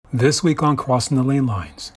This week on Crossing the Lane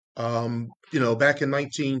Lines. Back in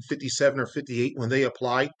 1957 or 58, when they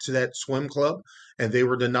applied to that swim club and they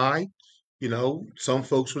were denied, some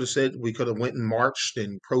folks would have said we could have went and marched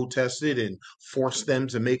and protested and forced them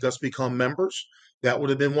to make us become members. That would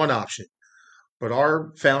have been one option. But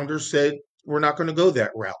our founders said, we're not going to go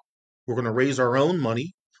that route. We're going to raise our own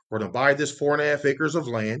money. We're going to buy this 4.5 acres of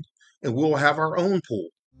land and we'll have our own pool.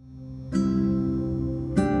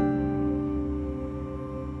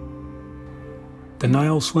 The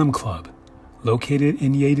Nile Swim Club, located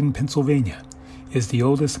in Yeadon, Pennsylvania, is the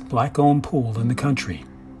oldest black-owned pool in the country.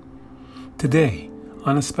 Today,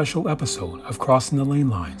 on a special episode of Crossing the Lane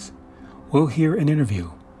Lines, we'll hear an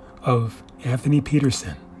interview of Anthony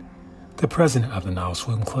Peterson, the president of the Nile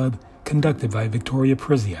Swim Club, conducted by Victoria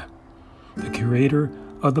Prizia, the curator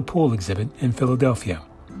of the pool exhibit in Philadelphia,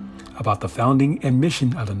 about the founding and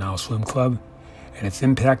mission of the Nile Swim Club and its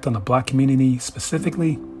impact on the black community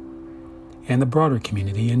specifically and the broader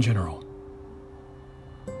community in general.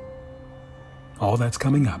 All that's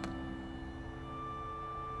coming up.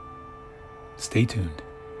 Stay tuned.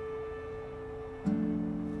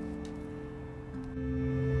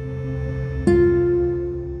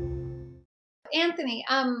 Anthony,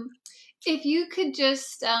 if you could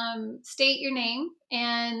just state your name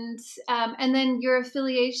and then your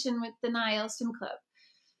affiliation with the Nile Swim Club.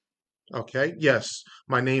 Okay, yes.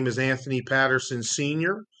 My name is Anthony Patterson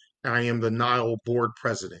Sr. I am the Nile board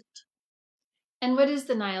president. And what is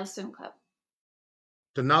the Nile Swim Club?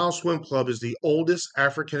 The Nile Swim Club is the oldest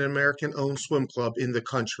African American owned swim club in the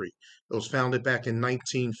country. It was founded back in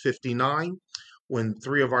 1959 when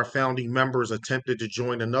three of our founding members attempted to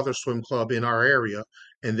join another swim club in our area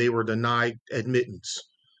and they were denied admittance.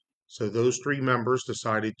 So those three members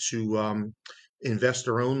decided to invest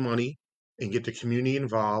their own money and get the community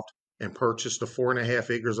involved and purchase the 4.5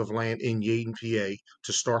 acres of land in Yeadon, PA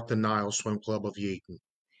to start the Nile Swim Club of Yeadon.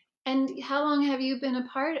 And how long have you been a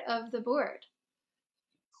part of the board?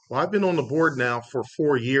 Well, I've been on the board now for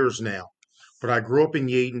 4 years now, but I grew up in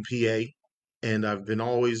Yeadon, PA, and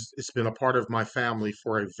it's been a part of my family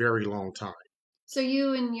for a very long time. So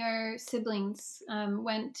you and your siblings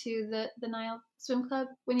went to the Nile Swim Club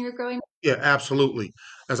when you were growing up? Yeah, absolutely.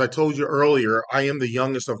 As I told you earlier, I am the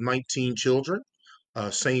youngest of 19 children.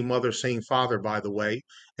 Same mother, same father, by the way.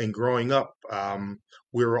 And growing up,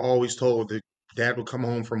 we were always told that dad would come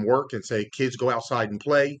home from work and say, kids, go outside and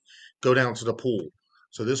play, go down to the pool.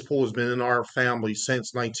 So this pool has been in our family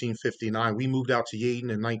since 1959. We moved out to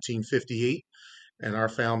Yeadon in 1958, and our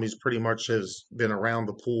family's pretty much has been around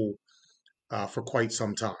the pool for quite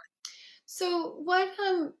some time. So what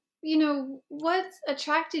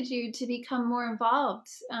attracted you to become more involved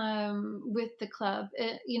with the club,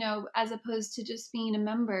 as opposed to just being a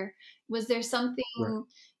member? Was there Right. something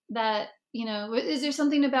that, is there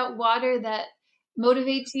something about water that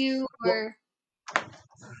motivates you Well, or?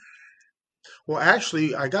 well,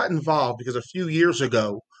 actually, I got involved because a few years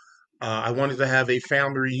ago, I wanted to have a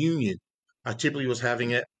family reunion. I typically was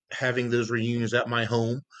having those reunions at my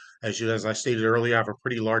home. As I stated earlier, I have a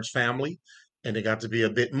pretty large family, and it got to be a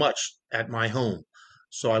bit much at my home.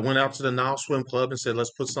 So I went out to the Nile Swim Club and said,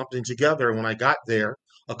 let's put something together. And when I got there,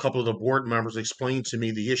 a couple of the board members explained to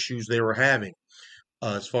me the issues they were having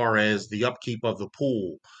as far as the upkeep of the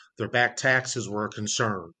pool. Their back taxes were a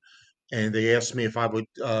concern, and they asked me if I would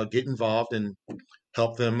get involved and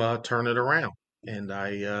help them turn it around. And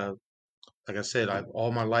like I said,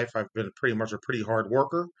 all my life I've been pretty much a pretty hard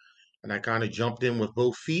worker, and I kind of jumped in with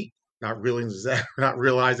both feet, not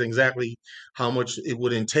realizing exactly how much it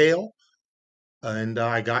would entail, and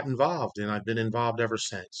I got involved, and I've been involved ever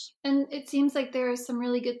since. And it seems like there are some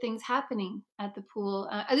really good things happening at the pool.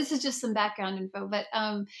 This is just some background info, but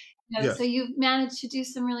so Yes, you've managed to do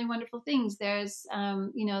some really wonderful things. There's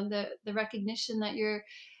the recognition that you're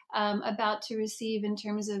about to receive in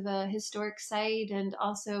terms of a historic site, and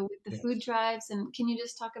also with the food yes, drives. And can you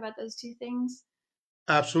just talk about those two things?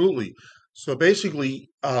 absolutely. So basically,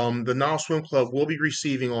 the Nile Swim Club will be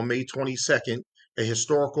receiving on May 22nd a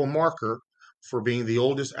historical marker for being the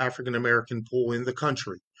oldest African American pool in the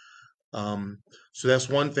country. Um, so that's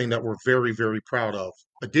one thing that we're very, very proud of.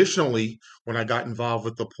 Additionally, when I got involved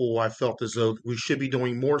with the pool, I felt as though we should be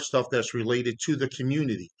doing more stuff that's related to the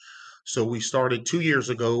community. So we started 2 years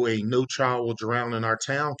ago a No Child Will Drown in Our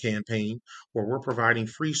Town campaign where we're providing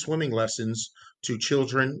free swimming lessons to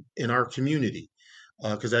children in our community.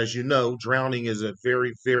 Because as you know, drowning is a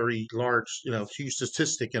very, very large, huge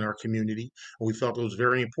statistic in our community. And we felt it was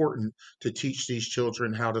very important to teach these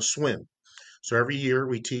children how to swim. So every year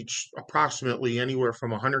we teach approximately anywhere from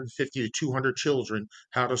 150 to 200 children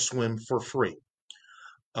how to swim for free.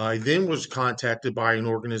 I then was contacted by an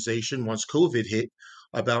organization once COVID hit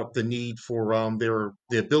about the need for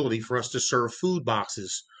the ability for us to serve food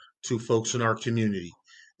boxes to folks in our community.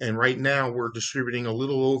 And right now we're distributing a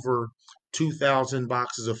little over 2,000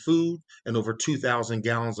 boxes of food and over 2,000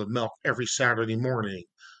 gallons of milk every Saturday morning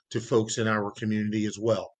to folks in our community as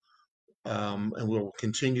well. And we'll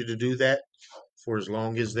continue to do that for as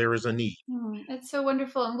long as there is a need. It's so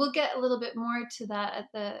wonderful, and we'll get a little bit more to that at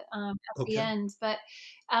the Okay. end. But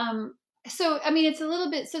um, so, I mean, it's a little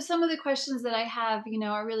bit. So, some of the questions that I have,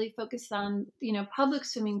 are really focused on public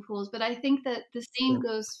swimming pools. But I think that the same Sure.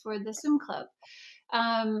 goes for the swim club.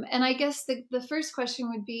 And I guess the first question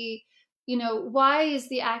would be, why is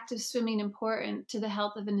the act of swimming important to the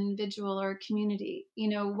health of an individual or a community?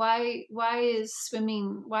 Why is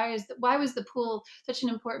swimming? Why was the pool such an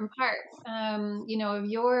important part? Of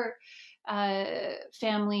your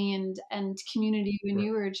family and community when Right.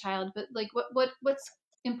 you were a child. But like, what's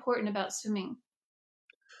important about swimming?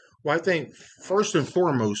 Well, I think first and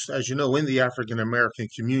foremost, as you know, in the African American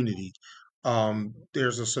community,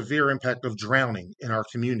 there's a severe impact of drowning in our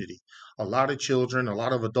community. A lot of children, a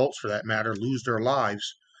lot of adults for that matter, lose their lives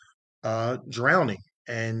drowning.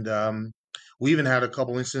 And we even had a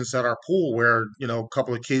couple incidents at our pool where, a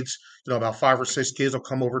couple of kids, about 5 or 6 kids will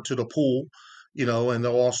come over to the pool, and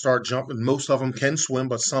they'll all start jumping. Most of them can swim,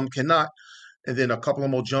 but some cannot. And then a couple of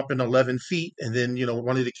them will jump in 11 feet. And then,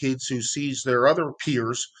 one of the kids who sees their other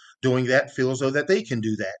peers doing that feels though that they can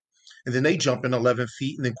do that. And then they jump in 11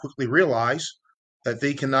 feet and then quickly realize that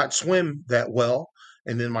they cannot swim that well.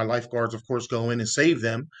 And then my lifeguards, of course, go in and save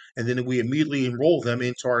them. And then we immediately enroll them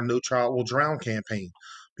into our No Child Will Drown campaign.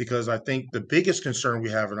 Because I think the biggest concern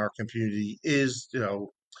we have in our community is,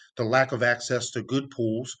 the lack of access to good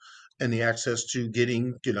pools and the access to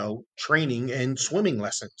getting, training and swimming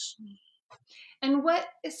lessons. And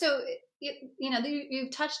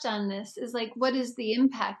you've touched on this, is like, what is the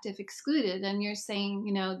impact if excluded? And you're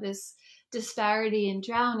saying, this disparity in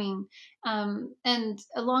drowning. And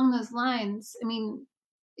along those lines, I mean,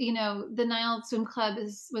 the Nile Swim Club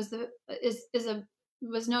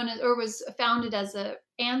was known as, or was founded as a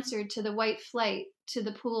answer to the white flight to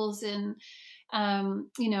the pools in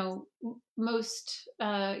most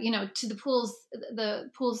to the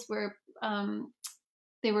pools where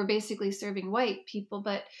they were basically serving white people.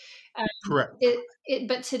 But Correct.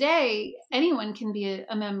 but today anyone can be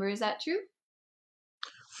a member. Is that true?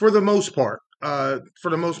 For the most part. For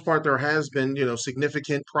the most part, there has been,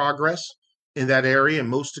 significant progress in that area in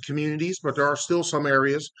most of the communities, but there are still some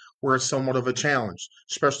areas where it's somewhat of a challenge,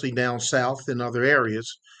 especially down south in other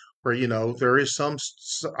areas where, there is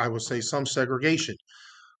I would say, some segregation.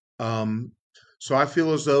 Um, so I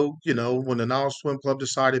feel as though, when the Nile Swim Club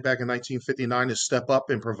decided back in 1959 to step up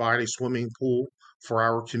and provide a swimming pool for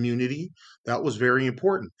our community, that was very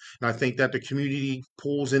important. And I think that the community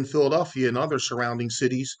pools in Philadelphia and other surrounding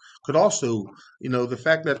cities could also, the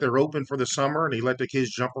fact that they're open for the summer and they let the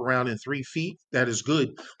kids jump around in 3 feet, that is good.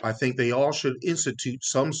 I think they all should institute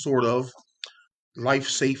some sort of life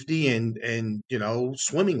safety and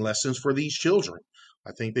swimming lessons for these children.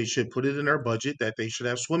 I think they should put it in their budget that they should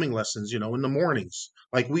have swimming lessons, in the mornings,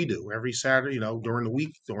 like we do every Saturday, during the week,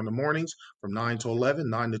 during the mornings from 9 to 11,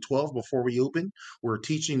 9 to 12 before we open. We're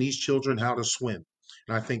teaching these children how to swim.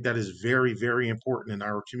 And I think that is very, very important in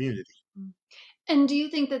our community. And do you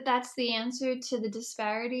think that that's the answer to the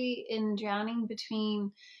disparity in drowning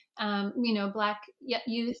between, black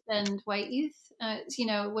youth and white youth?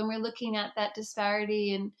 When we're looking at that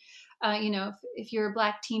disparity, and if you're a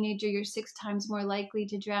black teenager, you're 6 times more likely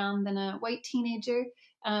to drown than a white teenager.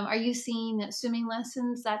 Are you seeing that swimming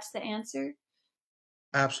lessons, that's the answer?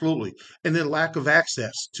 Absolutely. And then lack of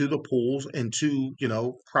access to the pools and to,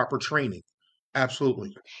 proper training.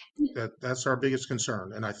 Absolutely. That's our biggest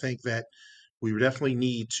concern. And I think that we definitely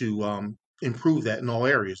need to improve that in all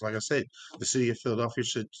areas. Like I said, the city of Philadelphia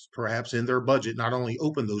should perhaps in their budget not only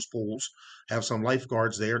open those pools, have some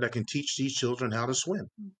lifeguards there that can teach these children how to swim.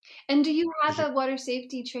 And do you have 'Cause you- a water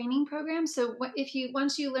safety training program? So if you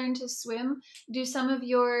once you learn to swim, do some of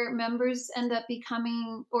your members end up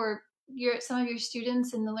becoming, or some of your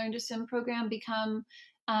students in the Learn to Swim program become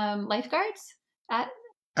lifeguards? At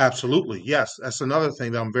Absolutely. Yes. That's another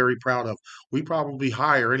thing that I'm very proud of. We probably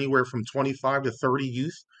hire anywhere from 25 to 30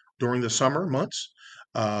 youth during the summer months,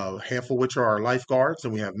 half of which are our lifeguards,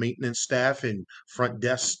 and we have maintenance staff and front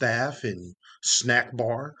desk staff and snack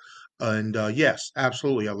bar. And yes,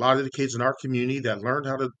 absolutely. A lot of the kids in our community that learned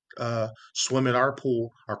how to swim at our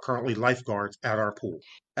pool are currently lifeguards at our pool.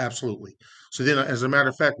 Absolutely. So then, as a matter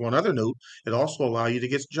of fact, one other note, it also allows you to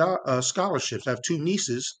get scholarships. I have two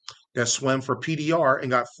nieces that swam for PDR and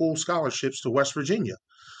got full scholarships to West Virginia.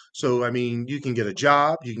 So, I mean, you can get a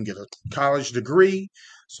job, you can get a college degree.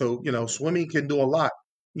 So, swimming can do a lot,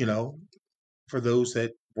 you know, for those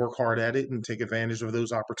that work hard at it and take advantage of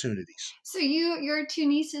those opportunities. So your two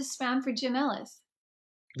nieces swam for Jim Ellis.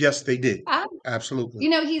 Yes, they did. Ah, Absolutely.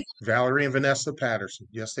 he's Valerie and Vanessa Patterson.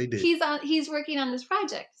 Yes, they did. he's working on this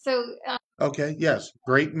project. So Okay. Yes.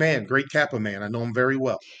 Great man. Great Kappa man. I know him very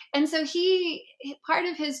well. and so part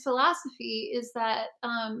of his philosophy is that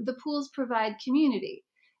the pools provide community.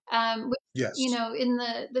 Which, Yes. in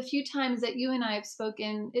the few times that you and I have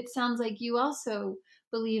spoken, it sounds like you also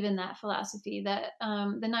believe in that philosophy that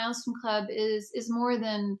the Nile Swim Club is more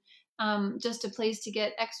than just a place to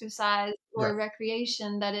get exercise Right. or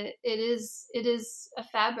recreation. That it is a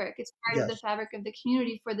fabric. It's part of the Yes. fabric of the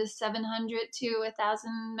community for the 700 to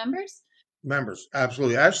 1,000 members. Members.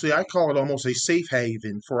 Absolutely. Actually, I call it almost a safe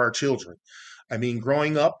haven for our children. I mean,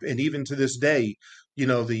 growing up and even to this day,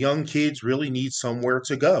 the young kids really need somewhere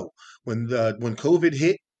to go. When COVID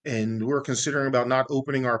hit and we're considering about not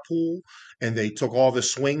opening our pool, and they took all the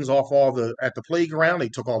swings off all the at the playground, they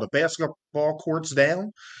took all the basketball courts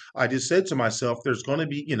down. I just said to myself, there's going to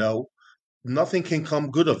be, nothing can come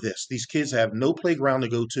good of this. These kids have no playground to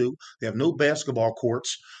go to. They have no basketball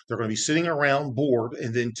courts. They're going to be sitting around bored.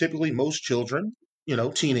 And then typically most children,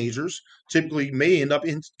 teenagers, typically may end up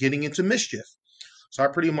getting into mischief. So I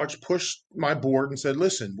pretty much pushed my board and said,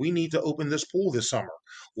 listen, we need to open this pool this summer.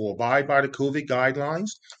 We'll abide by the COVID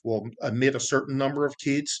guidelines. We'll admit a certain number of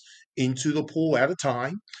kids into the pool at a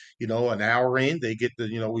time. An hour in, they get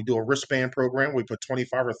we do a wristband program. We put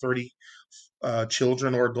 25 or 30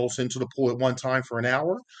 children or adults into the pool at one time for an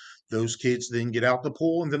hour. Those kids then get out the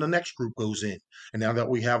pool, and then the next group goes in. And now that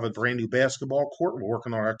we have a brand new basketball court, we're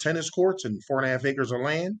working on our tennis courts and 4.5 acres of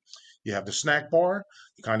land. You have the snack bar.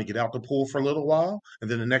 You kind of get out the pool for a little while, and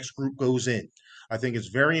then the next group goes in. I think it's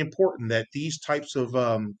very important that these types of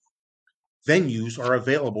venues are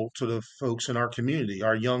available to the folks in our community,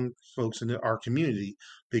 our young folks in our community,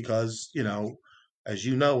 because, as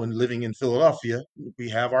you know, in living in Philadelphia, we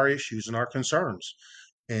have our issues and our concerns.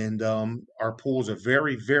 And our pool is a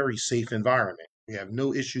very, very safe environment. We have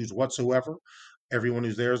no issues whatsoever. Everyone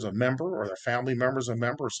who's there is a member, or their family member is a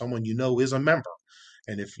member, or someone is a member.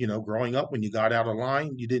 And if, growing up, when you got out of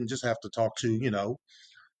line, you didn't just have to talk to,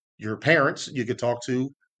 your parents, you could talk to,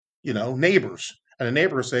 neighbors. And a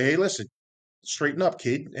neighbor would say, hey, listen, straighten up,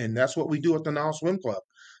 kid. And that's what we do at the Nile Swim Club.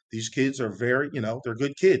 These kids are very, they're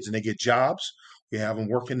good kids and they get jobs. We have them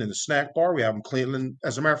working in the snack bar. We have them cleaning.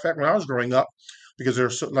 As a matter of fact, when I was growing up, because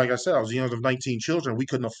there's so, like I said, I was the youngest of 19 children. We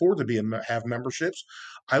couldn't afford to have memberships.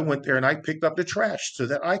 I went there and I picked up the trash so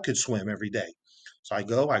that I could swim every day. So I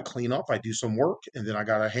go, I clean up, I do some work, and then I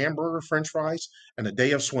got a hamburger, French fries, and a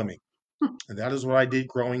day of swimming. And that is what I did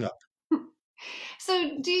growing up.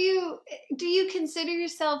 So do you consider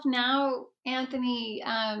yourself now, Anthony,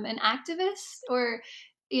 an activist, or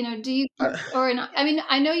do you I, or an I mean,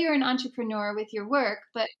 I know you're an entrepreneur with your work,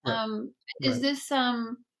 but right, is right.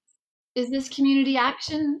 this community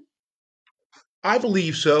action? I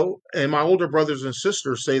believe so. And my older brothers and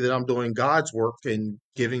sisters say that I'm doing God's work and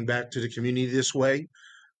giving back to the community this way.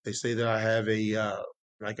 They say that I have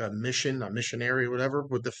like a mission, a missionary or whatever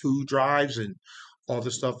with the food drives and all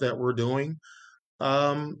the stuff that we're doing.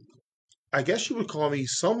 Um, I guess you would call me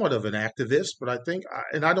somewhat of an activist, but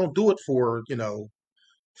and I don't do it for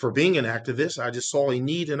being an activist. I just saw a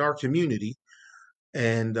need in our community,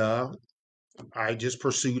 and I just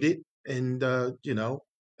pursued it, and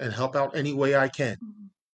and help out any way I can. Mhm.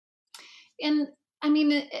 And I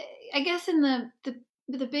mean, I guess in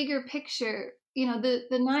the bigger picture,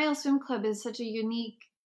 the Nile Swim Club is such a unique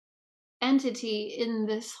entity in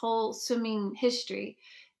this whole swimming history.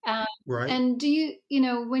 Um, Right? and do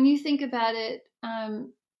when you think about it,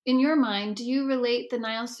 in your mind, do you relate the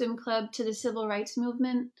Nile Swim Club to the civil rights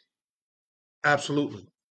movement? Absolutely,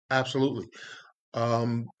 absolutely.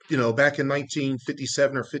 Back in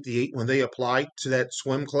 1957 or 58, when they applied to that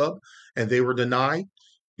swim club and they were denied,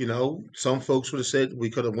 some folks would have said we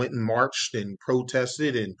could have went and marched and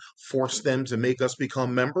protested and forced them to make us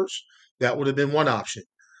become members. That would have been one option.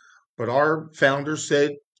 But our founders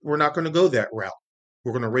said, we're not going to go that route.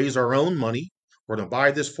 We're going to raise our own money. We're going to buy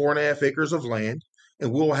this 4.5 acres of land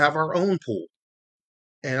and we'll have our own pool.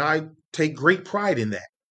 And I take great pride in that.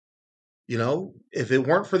 If it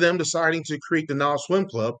weren't for them deciding to create the Nile Swim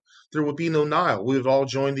Club, there would be no Nile. We would have all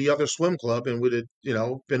joined the other swim club and would have,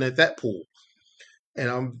 been at that pool.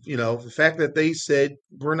 And the fact that they said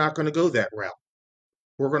we're not going to go that route.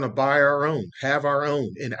 We're going to buy our own, have our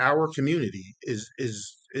own in our community is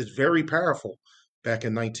very powerful back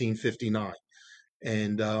in 1959.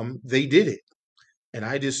 And they did it. And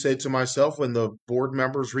I just said to myself when the board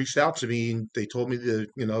members reached out to me and they told me the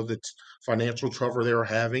financial trouble they were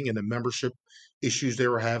having and the membership issues they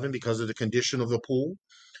were having because of the condition of the pool,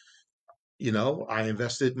 I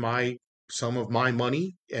invested some of my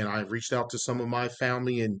money and I reached out to some of my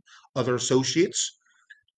family and other associates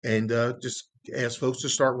and just asked folks to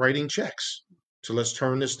start writing checks. So let's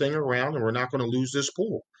turn this thing around and we're not going to lose this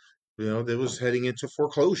pool. That was heading into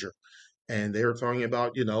foreclosure. And they were talking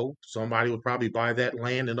about, somebody would probably buy that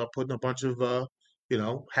land and end up putting a bunch of,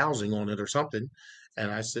 housing on it or something.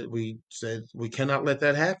 And we said, we cannot let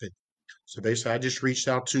that happen. So basically, I just reached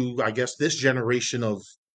out to, I guess, this generation of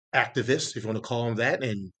activists, if you want to call them that,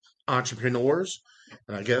 and entrepreneurs.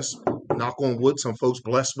 And I guess, knock on wood, some folks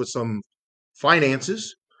blessed with some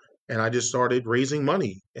finances. And I just started raising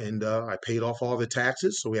money and I paid off all the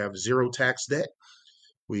taxes. So we have zero tax debt.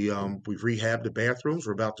 We've rehabbed the bathrooms.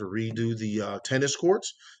 We're about to redo the tennis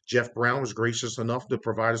courts. Jeff Brown was gracious enough to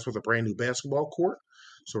provide us with a brand new basketball court.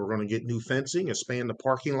 So we're going to get new fencing, expand the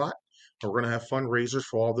parking lot, and we're going to have fundraisers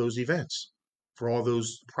for all those events, for all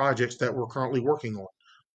those projects that we're currently working on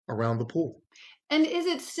around the pool. And is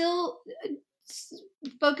it still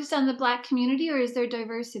focused on the Black community, or is there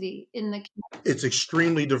diversity in the community? It's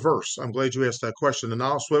extremely diverse. I'm glad you asked that question. The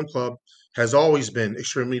Nile Swim Club has always been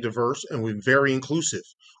extremely diverse and we're very inclusive.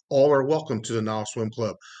 All are welcome to the Nile Swim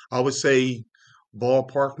Club. I would say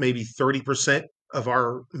ballpark, maybe 30% of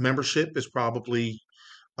our membership is probably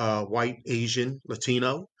white, Asian,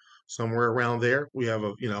 Latino, somewhere around there. We have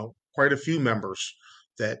quite a few members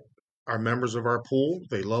that are members of our pool.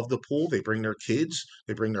 They love the pool. They bring their kids.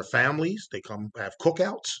 They bring their families. They come have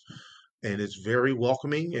cookouts and it's very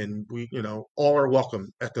welcoming and we all are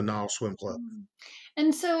welcome at the Nile Swim Club.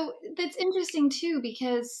 And so that's interesting too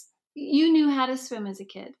because you knew how to swim as a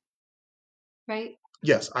kid, right?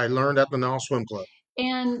 Yes, I learned at the Nile Swim Club.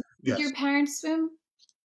 And did Yes. your parents swim?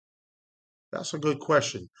 That's a good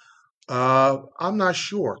question. I'm not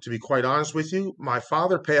sure, to be quite honest with you. My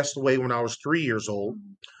father passed away when I was 3 years old,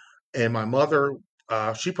 and my mother,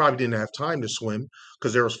 she probably didn't have time to swim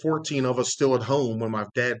because there was 14 of us still at home when my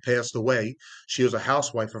dad passed away. She was a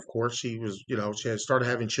housewife, of course. She was, she had started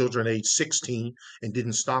having children at age 16 and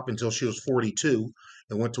didn't stop until she was 42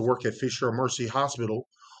 and went to work at Fisher Mercy Hospital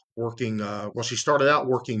working, she started out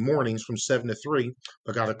working mornings from 7 to 3,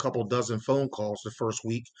 but got a couple dozen phone calls the first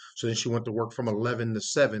week. So then she went to work from 11 to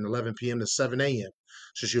 7, 11 p.m. to 7 a.m.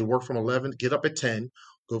 So she would work from 11, get up at 10,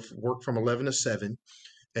 work from 11 to 7,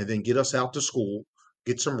 and then get us out to school,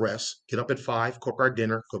 get some rest, get up at 5, cook our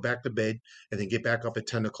dinner, go back to bed, and then get back up at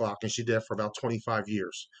 10 o'clock. And she did that for about 25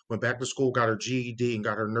 years. Went back to school, got her GED, and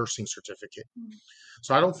got her nursing certificate.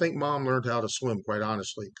 So I don't think mom learned how to swim, quite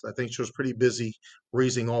honestly. I think she was pretty busy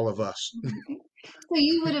raising all of us. So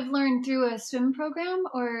you would have learned through a swim program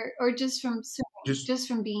or just from swimming, just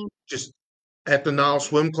from being just at the Nile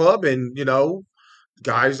Swim Club and,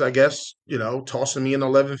 guys, I guess, tossing me in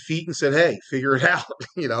 11 feet and said, hey, figure it out,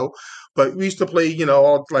 But we used to play,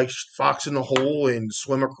 all like fox in the hole and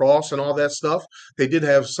swim across and all that stuff. They did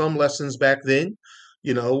have some lessons back then,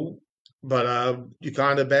 but you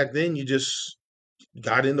kind of back then, you just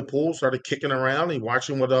got in the pool, started kicking around and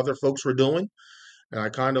watching what other folks were doing. And I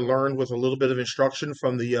kind of learned with a little bit of instruction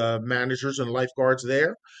from the managers and lifeguards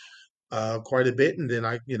there quite a bit. And then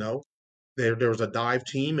there was a dive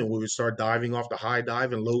team and we would start diving off the high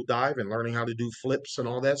dive and low dive and learning how to do flips and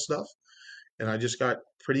all that stuff. And I just got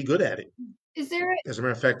pretty good at it. Is there As a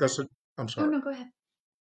matter of fact, I'm sorry. Oh, no, go ahead.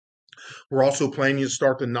 We're also planning to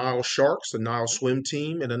start the Nile Sharks, the Nile swim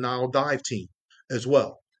team, and the Nile dive team as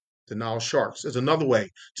well. The Nile Sharks is another way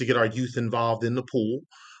to get our youth involved in the pool.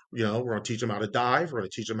 We're going to teach them how to dive. We're going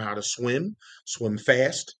to teach them how to swim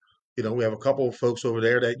fast. We have a couple of folks over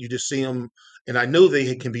there that you just see them, and I know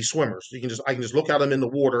they can be swimmers. I can just look at them in the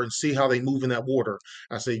water and see how they move in that water.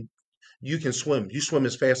 I say, you can swim. You swim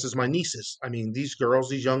as fast as my nieces. I mean, these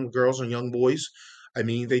young girls and young boys, I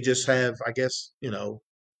mean, they just have, I guess,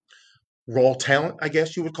 raw talent, I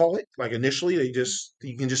guess you would call it. Like initially,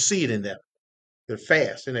 you can just see it in them. They're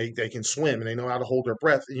fast and they can swim and they know how to hold their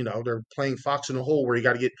breath. They're playing fox in the hole where you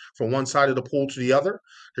got to get from one side of the pool to the other.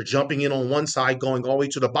 They're jumping in on one side, going all the way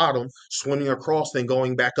to the bottom, swimming across, then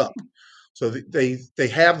going back up. So they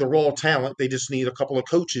have the raw talent. They just need a couple of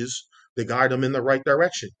coaches to guide them in the right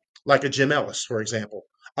direction, like a Jim Ellis, for example.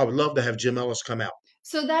 I would love to have Jim Ellis come out.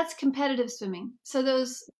 So that's competitive swimming. So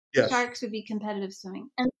those Yes, sharks would be competitive swimming.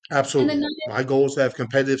 And the absolutely. Nile, My goal is to have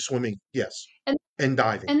competitive swimming. Yes, and and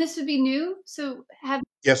diving. and this would be new. So have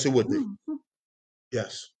Yes, it would be. mm, mm.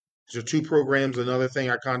 Yes. These are two programs. Another thing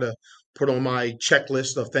I kind of put on my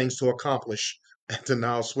checklist of things to accomplish at the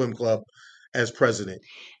Nile Swim Club as president.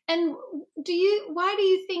 And why do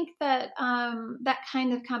you think that that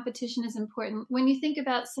kind of competition is important? When you think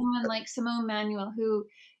about someone like Simone Manuel, who,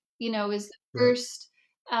 is the Right. first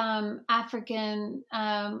African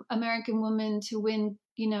American woman to win,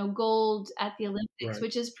 gold at the Olympics, Right.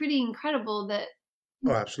 which is pretty incredible that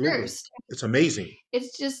Oh, absolutely. first. It's amazing.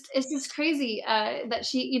 It's just crazy that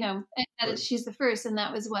Right. she's the first, and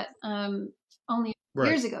that was what only Right.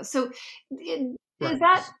 years ago. So is Right.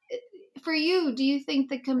 that for you? Do you think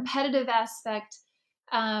the competitive aspect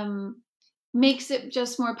um, makes it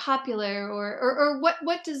just more popular, or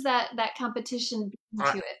what does that competition bring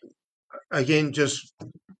I to it? again just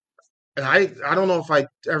and I don't know if I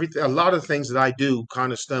everything a lot of things that I do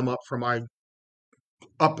kind of stem up from my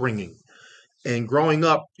upbringing. And growing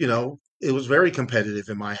up, it was very competitive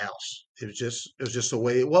in my house. It was just the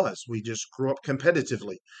way it was. We just grew up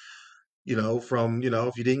competitively. From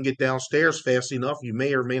if you didn't get downstairs fast enough, you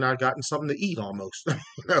may or may not gotten something to eat almost. you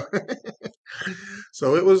know?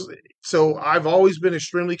 So it was so I've always been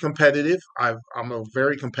extremely competitive. I'm a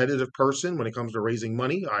very competitive person when it comes to raising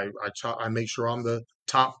money. I make sure I'm the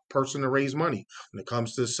top person to raise money when it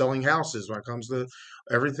comes to selling houses. When it comes to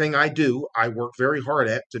everything I do, I work very hard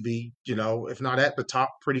at to be, if not at the top,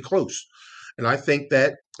 pretty close. And I think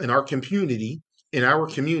that in our community,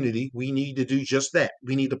 we need to do just that.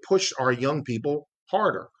 We need to push our young people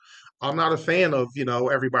harder. I'm not a fan of,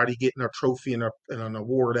 everybody getting a trophy and an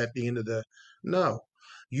award at the end of the. No,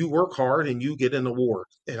 you work hard and you get an award.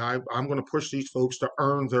 And I'm going to push these folks to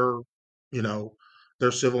earn you know,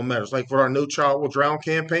 their civil medals. Like for our No Child Will Drown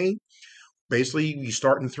campaign, basically you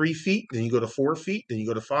start in 3 feet, then you go to 4 feet, then you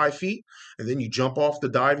go to 5 feet, and then you jump off the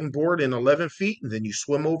diving board in 11 feet, and then you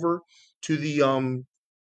swim over to the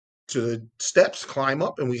steps, climb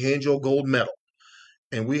up, and we hand you a gold medal.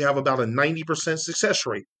 And we have about a 90% success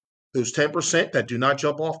rate. Those 10% that do not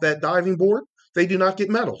jump off that diving board, they do not get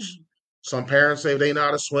medals. Mhm. Some parents say they know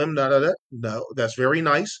how to swim. Da, da, da. No, that's very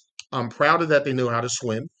nice. I'm proud of that they know how to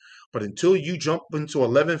swim. But until you jump into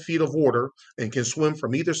 11 feet of water and can swim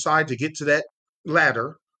from either side to get to that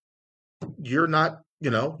ladder, you're not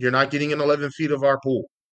getting in 11 feet of our pool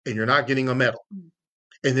and you're not getting a medal.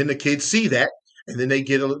 And then the kids see that, and then they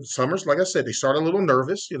get summers, like I said, they start a little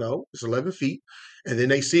nervous, it's 11 feet. And then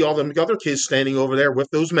they see all the other kids standing over there with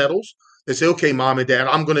those medals. They say, okay, mom and dad,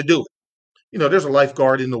 I'm going to do it. There's a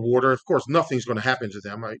lifeguard in the water. Of course, nothing's going to happen to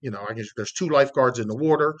them. I guess there's two lifeguards in the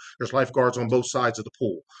water. There's lifeguards on both sides of the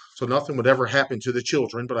pool. So nothing would ever happen to the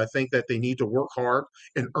children. But I think that they need to work hard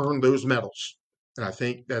and earn those medals. And I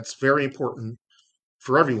think that's very important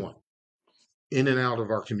for everyone in and out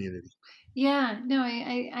of our community. Yeah, no,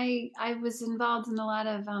 I was involved in a lot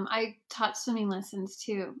of I taught swimming lessons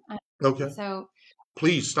too. Okay. So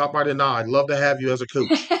Please stop by the Nah. I'd love to have you as a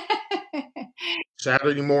coach.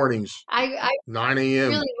 Saturday mornings, I 9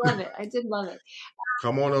 a.m. really love it. I did love it.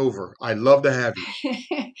 Come on over. I'd love to have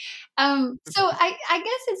you. So I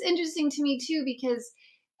guess it's interesting to me too because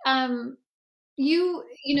um,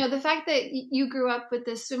 the fact that you grew up with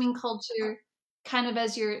this swimming culture kind of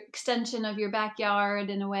as your extension of your backyard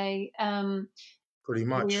in a way. Pretty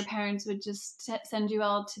Where your much. parents would just send you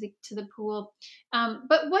all to the pool.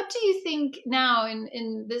 But what do you think now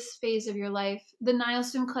in this phase of your life the Nile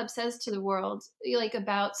Swim Club says to the world, like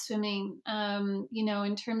about swimming?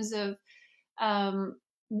 In terms of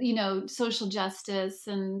social justice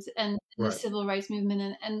and the Right. civil rights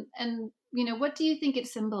movement and what do you think it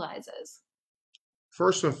symbolizes?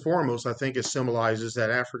 First and foremost, I think it symbolizes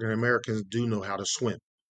that African Americans do know how to swim.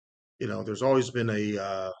 There's always been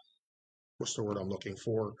what's the word I'm looking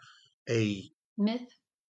for? A Myth.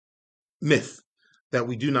 myth that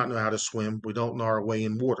we do not know how to swim. We don't know our way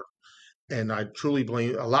in water. And I truly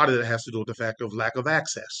blame a lot of it has to do with the fact of lack of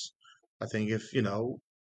access. I think if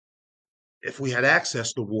we had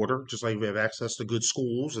access to water, just like we have access to good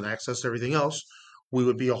schools and access to everything else, we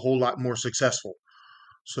would be a whole lot more successful.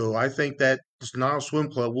 So I think that the Nile Swim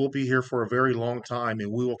Club will be here for a very long time,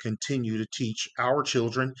 and we will continue to teach our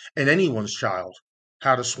children and anyone's child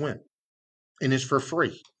how to swim. And it's for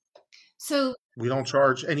free. So We don't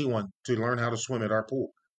charge anyone to learn how to swim at our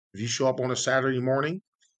pool. If you show up on a Saturday morning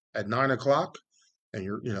at 9 o'clock and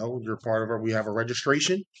you're part of we have a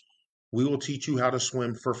registration, we will teach you how to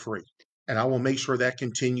swim for free. And I will make sure that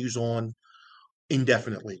continues on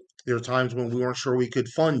indefinitely. There are times when we weren't sure we could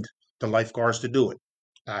fund the lifeguards to do it.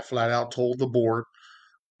 I flat out told the board,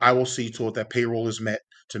 I will see to it that payroll is met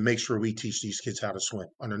to make sure we teach these kids how to swim.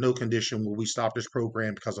 Under no condition will we stop this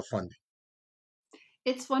program because of funding.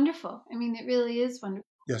 It's wonderful. I mean, it really is wonderful.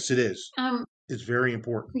 Yes, it is. Um, It's very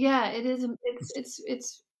important. yeah, it is. It's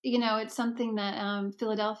it's something that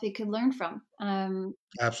Philadelphia could learn from.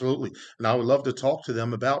 Absolutely. And I would love to talk to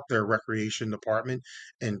them about their recreation department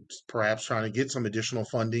and perhaps trying to get some additional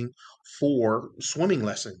funding for swimming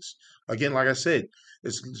lessons. Again, like I said,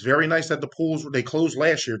 it's very nice that the pools they closed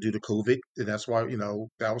last year due to COVID, and that's why,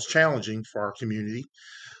 that was challenging for our community.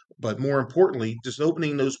 But more importantly, just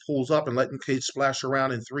opening those pools up and letting kids splash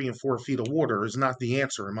around in 3 and 4 feet of water is not the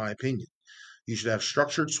answer, in my opinion. You should have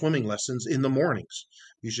structured swimming lessons in the mornings.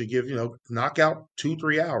 You should give, knock out 2,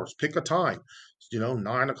 3 hours, pick a time,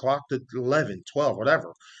 9 o'clock to 11, 12,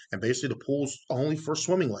 whatever. And basically the pool's only for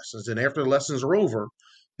swimming lessons. And after the lessons are over,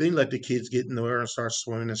 then let the kids get in there and start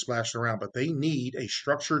swimming and splashing around. But they need a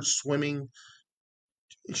structured swimming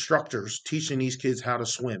instructors teaching these kids how to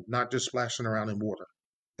swim, not just splashing around in water.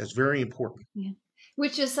 That's very important. Yeah.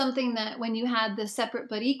 Which is something that when you had the separate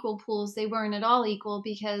but equal pools, they weren't at all equal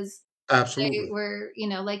because they Absolutely. were,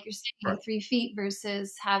 like you're saying, Right. 3 feet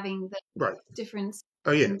versus having the Right. difference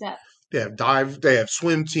Oh, yeah. in depth. They have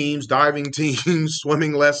swim teams, diving teams,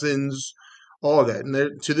 swimming lessons, all of that.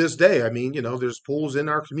 And to this day, I mean, there's pools in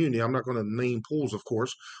our community. I'm not going to name pools, of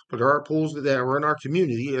course, but there are pools that are in our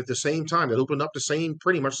community at the same time that opened up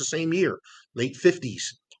pretty much the same year, late 50s.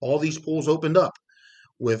 All these pools opened up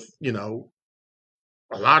with,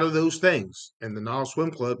 a lot of those things. And the Nile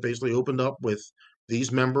Swim Club basically opened up with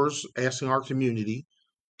these members asking our community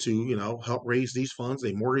to, help raise these funds.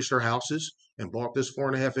 They mortgaged their houses and bought this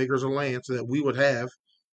 4.5 acres of land so that we would have,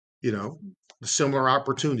 similar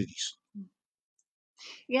opportunities.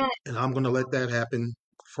 Yeah. And I'm going to let that happen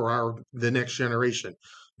for the next generation.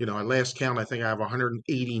 At last count, I think I have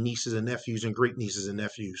 180 nieces and nephews and great nieces and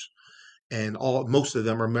nephews. And most of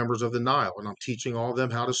them are members of the Nile, and I'm teaching all of them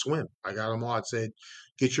how to swim. I got them all. I said,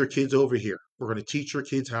 get your kids over here. We're going to teach your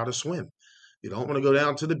kids how to swim. You don't want to go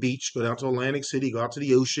down to the beach, go down to Atlantic City, go out to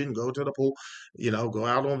the ocean, go to the pool, go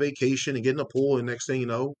out on vacation and get in the pool. And next thing you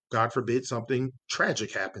know, God forbid, something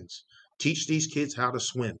tragic happens. Teach these kids how to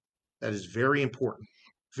swim. That is very important.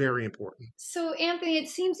 Very important. So Anthony, it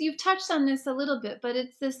seems you've touched on this a little bit, but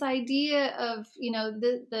it's this idea of,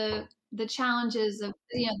 the challenges of,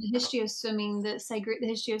 the history of swimming, the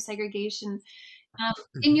history of segregation.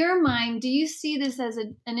 In your mind, do you see this as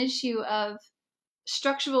an issue of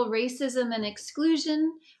structural racism and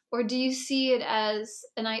exclusion, or do you see it as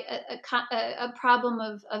a problem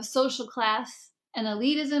of social class and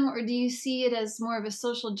elitism, or do you see it as more of a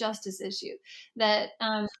social justice issue that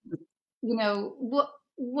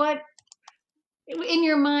what in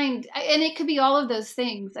your mind, and it could be all of those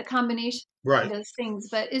things, a combination of Right. those things,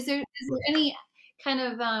 but is there any kind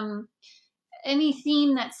of any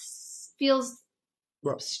theme that feels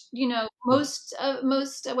Well, most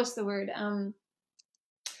what's the word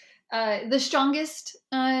the strongest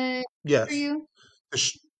for yes. you?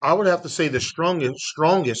 I would have to say the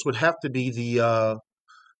strongest would have to be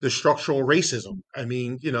the structural racism. I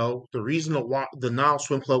mean, the reason why the Nile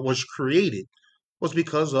Swim Club was created was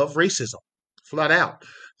because of racism, flat out.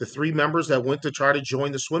 The three members that went to try to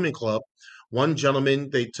join the swimming club, one gentleman,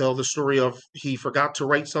 they tell the story of he forgot to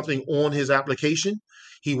write something on his application.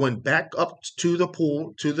 He went back up to the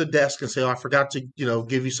pool, to the desk and said, I forgot to,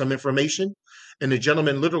 give you some information. And the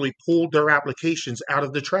gentleman literally pulled their applications out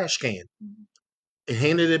of the trash can and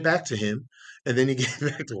handed it back to him, and then he gave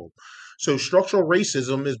it back to him. So structural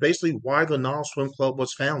racism is basically why the Nile Swim Club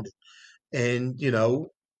was founded. And,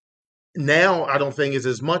 now I don't think it's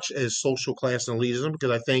as much as social class and elitism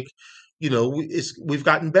because I think, we've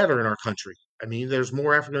gotten better in our country. I mean, there's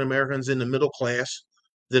more African Americans in the middle class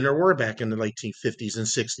than there were back in the 1950s and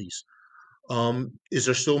 60s. Is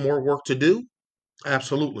there still more work to do?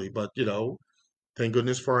 Absolutely. But, thank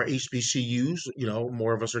goodness for our HBCUs,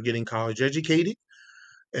 more of us are getting college educated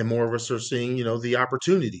and more of us are seeing, the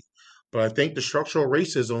opportunity. But I think the structural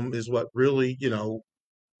racism is what really,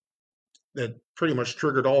 that pretty much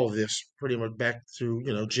triggered all of this, pretty much back through,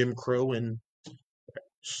 Jim Crow and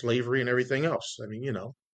slavery and everything else. I mean,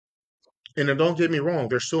 and then don't get me wrong,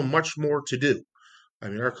 there's still much more to do. I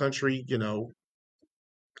mean, our country,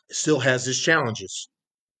 still has its challenges.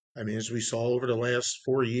 I mean, as we saw over the last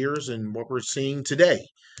 4 years and what we're seeing today,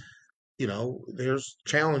 there's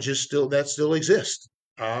challenges that still exist.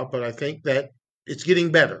 But I think that it's getting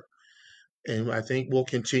better. And I think we'll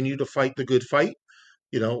continue to fight the good fight.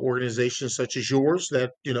 Organizations such as yours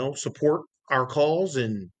that, support our cause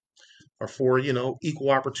and are for, equal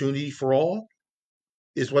opportunity for all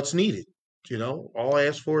is what's needed. All I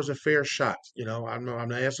ask for is a fair shot. I'm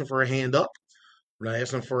not asking for a hand up. I'm not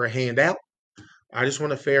asking for a handout. I just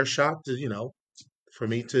want a fair shot for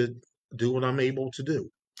me to do what I'm able to do.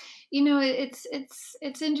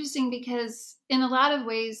 It's interesting because in a lot of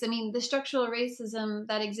ways, I mean, the structural racism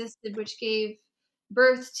that existed, which gave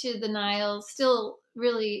birth to the Nile, still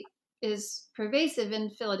really is pervasive in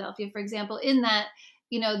Philadelphia, for example, in that,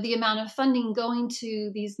 the amount of funding going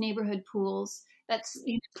to these neighborhood pools that's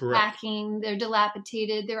Correct. lacking, they're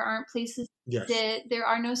dilapidated, there aren't places to Yes. sit, there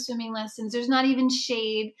are no swimming lessons, there's not even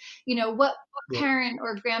shade. What Well, parent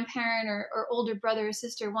or grandparent or older brother or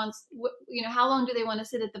sister wants, how long do they want to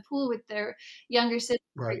sit at the pool with their younger sister,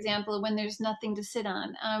 for right. example, when there's nothing to sit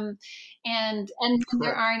on, and when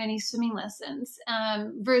there Correct. aren't any swimming lessons,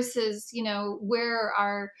 versus where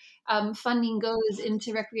our funding goes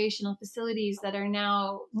into recreational facilities that are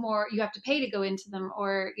now more, you have to pay to go into them,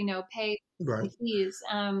 or pay Right. fees.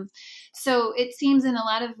 So it seems in a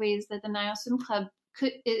lot of ways that the Nile Swim Club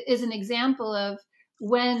is an example of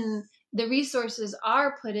when the resources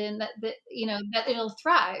are put in, that it'll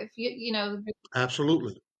thrive.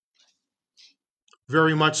 Absolutely.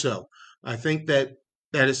 Very much so. I think that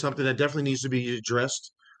that is something that definitely needs to be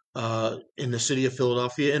addressed in the city of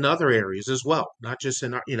Philadelphia and other areas as well, not just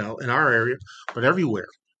in our area, but everywhere.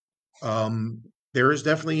 Um, there is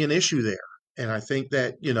definitely an issue there, and I think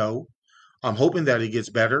that I'm hoping that it gets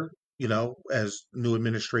better. As new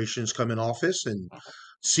administrations come in office and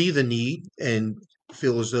see the need and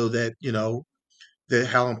feel as though that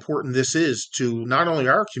how important this is to not only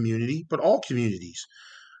our community but all communities.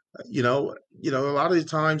 A lot of the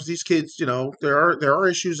times these kids, there are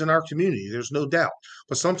issues in our community. There's no doubt,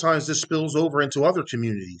 but sometimes this spills over into other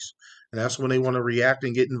communities, and that's when they want to react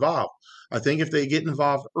and get involved. I think if they get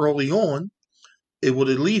involved early on, it would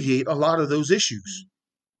alleviate a lot of those issues.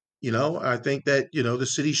 I think that the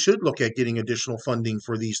city should look at getting additional funding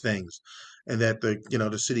for these things, and that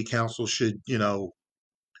the city council should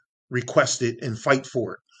request it and fight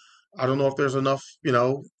for it. I don't know if there's enough,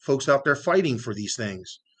 folks out there fighting for these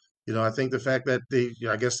things. I think the fact that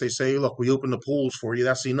I guess they say, look, we open the pools for you,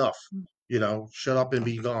 that's enough. Shut up and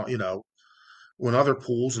be gone. When other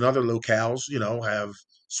pools and other locales, have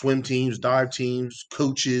swim teams, dive teams,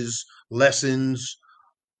 coaches, lessons,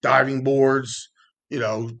 diving boards,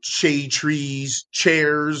 shade trees,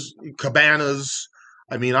 chairs, cabanas.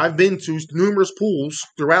 I mean, I've been to numerous pools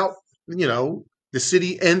throughout, the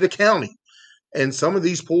city and the county. And some of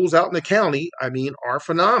these pools out in the county, I mean, are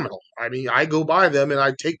phenomenal. I mean, I go by them and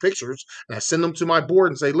I take pictures and I send them to my board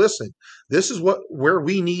and say, listen, this is where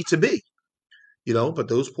we need to be. But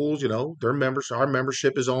those pools, our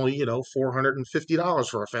membership is only, $450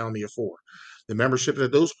 for a family of four. The membership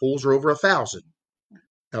at those pools are over 1,000.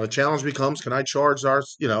 Now the challenge becomes, can I charge I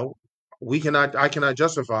cannot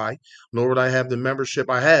justify, nor would I have the membership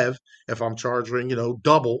I have if I'm charging,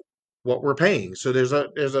 double what we're paying. So there's a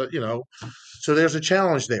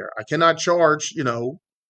challenge there. I cannot charge,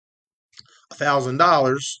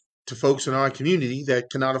 $1,000 to folks in our community that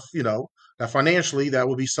cannot, that financially that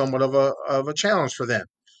would be somewhat of a challenge for them.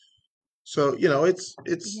 So, Yeah. it's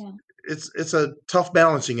a tough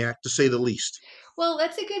balancing act to say the least. Well,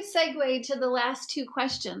 that's a good segue to the last two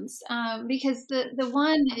questions, because the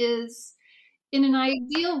one is, in an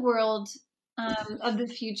ideal world, of the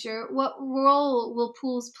future, what role will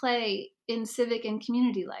pools play in civic and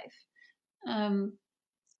community life? Um,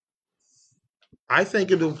 I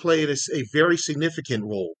think it'll play a very significant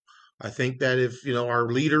role. I think that if,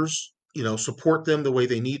 our leaders, support them the way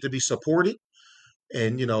they need to be supported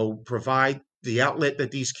and, provide the outlet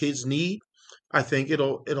that these kids need, I think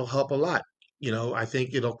it'll help a lot. I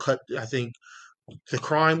think the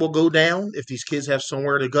crime will go down if these kids have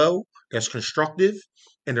somewhere to go that's constructive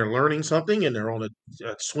and they're learning something and they're on a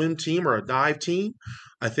swim team or a dive team.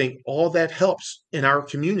 I think all that helps in our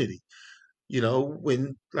community.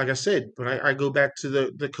 When, like I said, when I go back to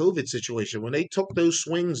the COVID situation, when they took those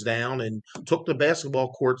swings down and took the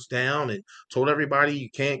basketball courts down and told everybody you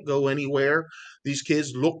can't go anywhere, these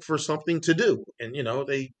kids look for something to do. And,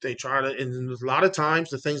 they try to, and a lot of times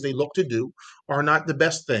the things they look to do are not the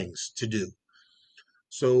best things to do.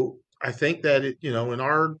 So I think that in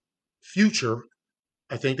our future,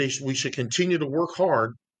 I think we should continue to work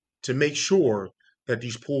hard to make sure that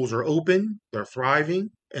these pools are open, they're thriving,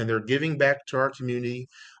 and they're giving back to our community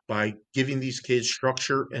by giving these kids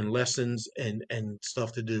structure and lessons and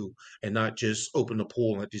stuff to do, and not just open the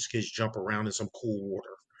pool and let these kids jump around in some cool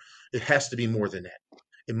water. It has to be more than that.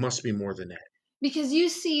 It must be more than that. because you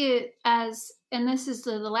see it as, and this is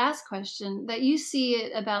the last question, that you see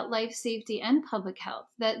it about life safety and public health,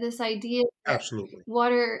 that this idea that Absolutely.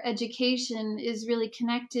 water education is really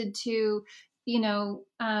connected to, you know,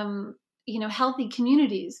 healthy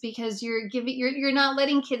communities, because you're not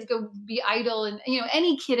letting kids go be idle, and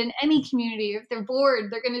any kid in any community, if they're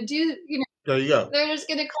bored, they're going to do, There you go. they're just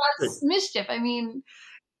going to cause mischief. I mean,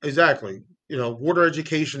 Exactly. Water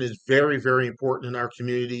education is very, very important in our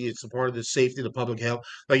community. It's a part of the safety, the public health.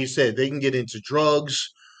 Like you said, they can get into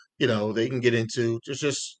drugs, they can get into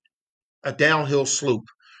just a downhill slope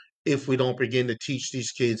if we don't begin to teach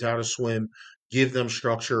these kids how to swim, give them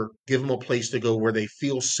structure, give them a place to go where they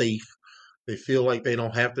feel safe. They feel like they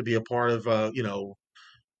don't have to be a part of,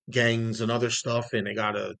 gangs and other stuff, and they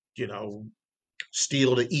gotta,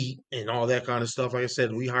 steal to eat and all that kind of stuff. Like I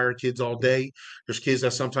said, we hire kids all day. There's kids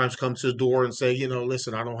that sometimes come to the door and say,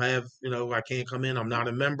 listen, I don't have, I can't come in. I'm not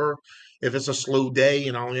a member. If it's a slow day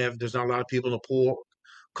and there's not a lot of people in the pool,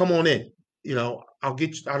 come on in. I'll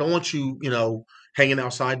get you. I don't want you, hanging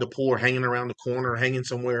outside the pool or hanging around the corner or hanging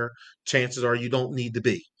somewhere. Chances are you don't need to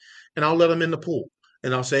be. And I'll let them in the pool.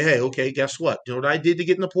 And I'll say, hey, okay, guess what? You know what I did to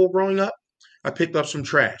get in the pool growing up? I picked up some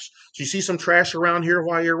trash. So you see some trash around here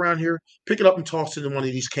while you're around here, pick it up and toss it in one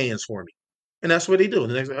of these cans for me. And that's what they do.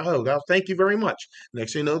 And the next, oh, God, thank you very much.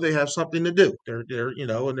 Next thing you know, they have something to do. You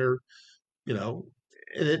know, and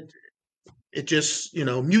it just,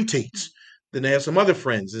 mutates. Then they have some other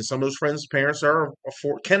friends, and some of those friends' parents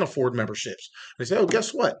can afford memberships. They say, oh,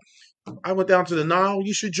 guess what? I went down to the Nile.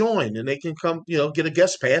 You should join, and they can come, get a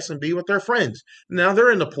guest pass and be with their friends. Now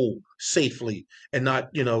they're in the pool safely and not,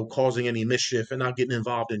 causing any mischief and not getting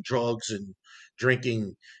involved in drugs and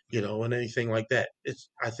drinking, and anything like that.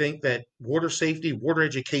 I think that water safety, water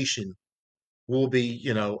education will be,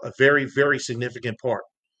 a very, very significant part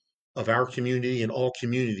of our community and all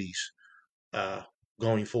communities uh,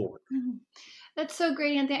 going forward. mm-hmm. That's so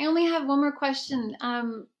great, Anthony. I only have one more question.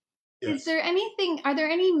 Yes. Are there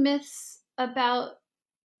any myths about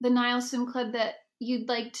the Nile Swim Club that you'd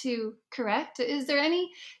like to correct? Is there any,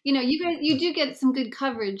 you do get some good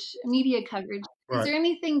coverage, media coverage. Is Right. there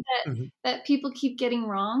anything Hmm. that people keep getting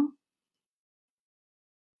wrong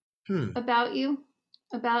Hmm. about you,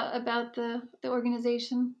 about the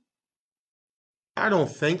organization? I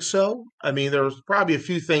don't think so. I mean, there's probably a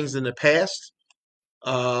few things in the past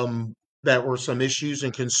um, that were some issues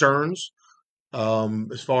and concerns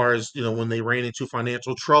as far as when they ran into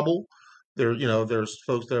financial trouble. There's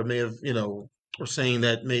folks that may have were saying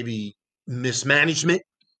that maybe mismanagement,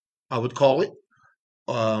 I would call it,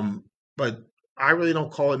 um, but I really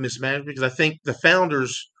don't call it mismanagement because I think the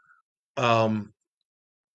founders, um,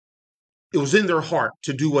 it was in their heart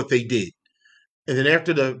to do what they did, and then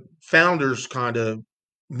after the founders kind of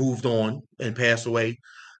moved on and passed away,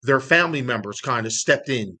 their family members kind of stepped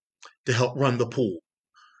in to help run the pool.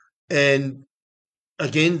 And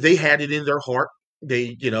again, they had it in their heart.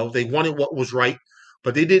 They wanted what was right,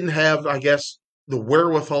 but they didn't have, I guess, the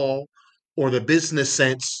wherewithal or the business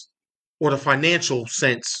sense or the financial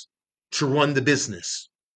sense to run the business.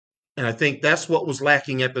 And I think that's what was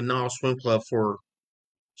lacking at the Nile Swim Club for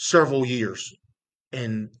several years.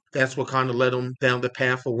 And that's what kind of led them down the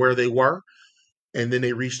path of where they were. And then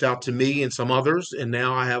they reached out to me and some others. And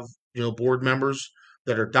now I have, board members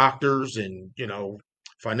that are doctors and,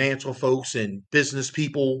 financial folks and business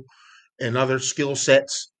people and other skill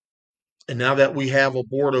sets. And now that we have a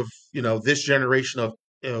board of, this generation of,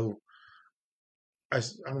 I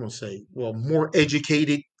want to say, well, more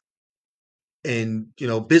educated and,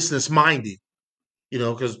 business minded,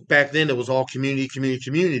 because back then it was all community, community,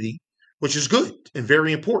 community, which is good and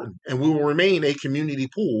very important. And we will remain a community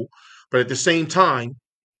pool. But at the same time,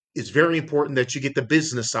 it's very important that you get the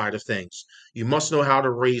business side of things. You must know how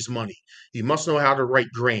to raise money. You must know how to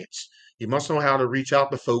write grants. You must know how to reach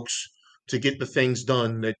out to folks to get the things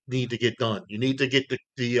done that need to get done. You need to get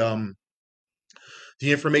the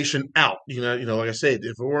information out. Like I said,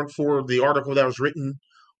 if it weren't for the article that was written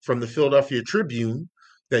from the Philadelphia Tribune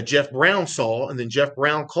that Jeff Brown saw, and then Jeff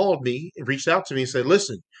Brown called me and reached out to me and said,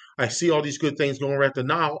 "Listen, I see all these good things going on at the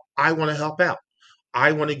Nile. I want to help out.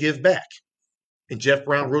 I want to give back." And Jeff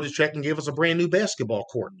Brown wrote a check and gave us a brand new basketball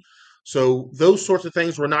court. So those sorts of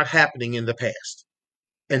things were not happening in the past,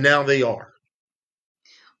 and now they are.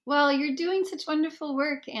 Well, you're doing such wonderful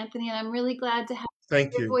work, Anthony, and I'm really glad to have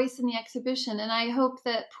Thank your you. voice in the exhibition. And I hope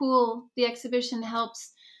that the exhibition,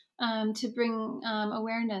 helps to bring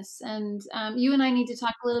awareness. And you and I need to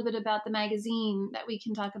talk a little bit about the magazine that we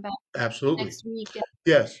can talk about Absolutely. next week.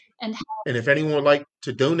 Yes. And And if anyone would like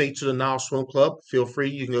to donate to the Nile Swim Club, feel free.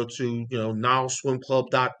 You can go to,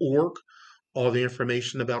 nileswimclub.org. All the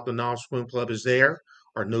information about the Nile Swim Club is there.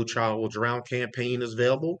 Our No Child Will Drown campaign is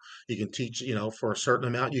available. You can teach, for a certain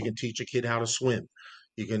amount, you can teach a kid how to swim.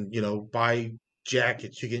 You can, buy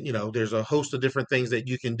jackets. You can, there's a host of different things that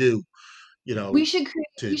you can do, We should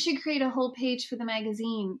create to, a whole page for the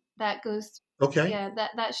magazine that goes. okay, Yeah,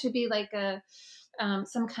 that should be like a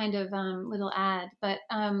some kind of little ad. But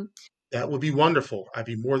that would be wonderful. I'd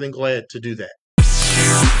be more than glad to do that.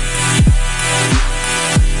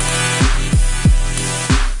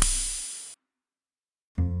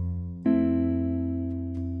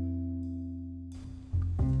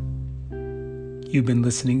 You've been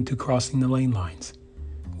listening to Crossing the Lane Lines,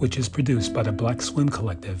 which is produced by the Black Swim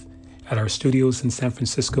Collective at our studios in San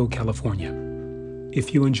Francisco, California.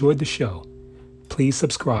 If you enjoyed the show, please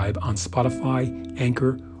subscribe on Spotify,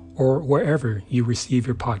 Anchor, or wherever you receive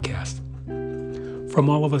your podcast. From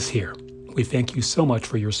all of us here, we thank you so much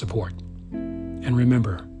for your support. And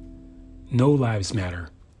remember, no lives matter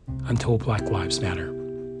until Black Lives Matter.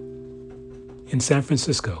 In San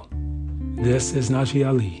Francisco, this is Najee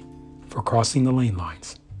Ali for Crossing the Lane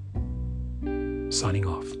Lines. Signing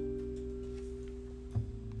off.